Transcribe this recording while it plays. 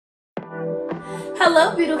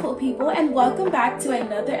Hello beautiful people, and welcome back to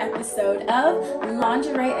another episode of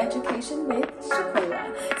Lingerie Education with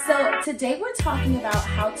Shaquila. So today we're talking about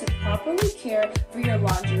how to properly care for your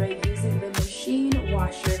lingerie using the machine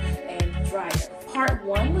washer and dryer. Part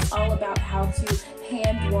 1 was all about how to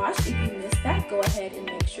hand wash. If you missed that, go ahead and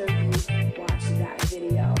make sure you watch that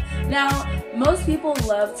video. Now, most people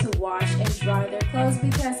love to wash and dry their clothes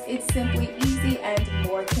because it's simply easy and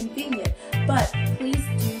more convenient. But please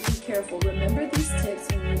do be careful. Remember these tips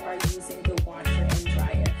when you are using the washer and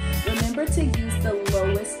dryer. Remember to use the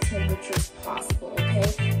lowest temperatures possible,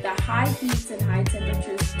 okay? The high heats and high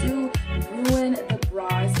temperatures do ruin the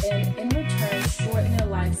bras and in return shorten their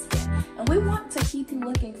lifespan. And we want to keep you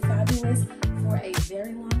looking fabulous for a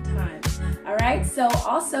very long time. Alright, so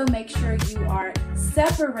also make sure you are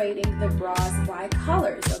separating the bras by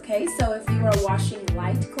colors, okay? So if you are washing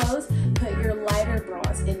light clothes, put your lighter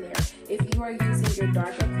bras in there. If you are using your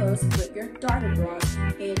darker clothes, put your darker bras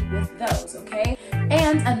in with those, okay?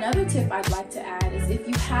 And another tip I'd like to add is if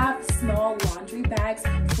you have small laundry bags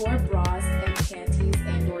for bras and panties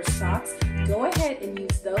and or socks, go ahead and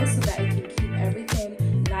use those so that you can keep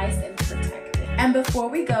everything nice and protected. And before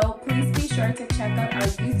we go, please be sure to check out our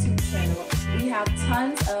YouTube channel. We have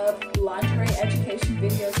tons of lingerie education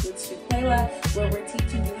videos with Shaquila where we're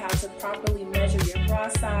teaching you how to properly measure your bra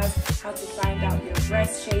size, how to find out your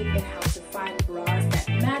breast shape, and how to find bras that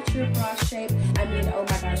match your bra shape. I mean, oh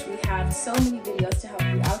my gosh, we have so many videos to help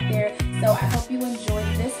you out there. So I hope you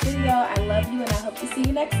enjoyed this video. I love you and I hope to see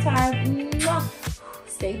you next time. Mwah!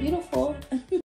 Stay beautiful.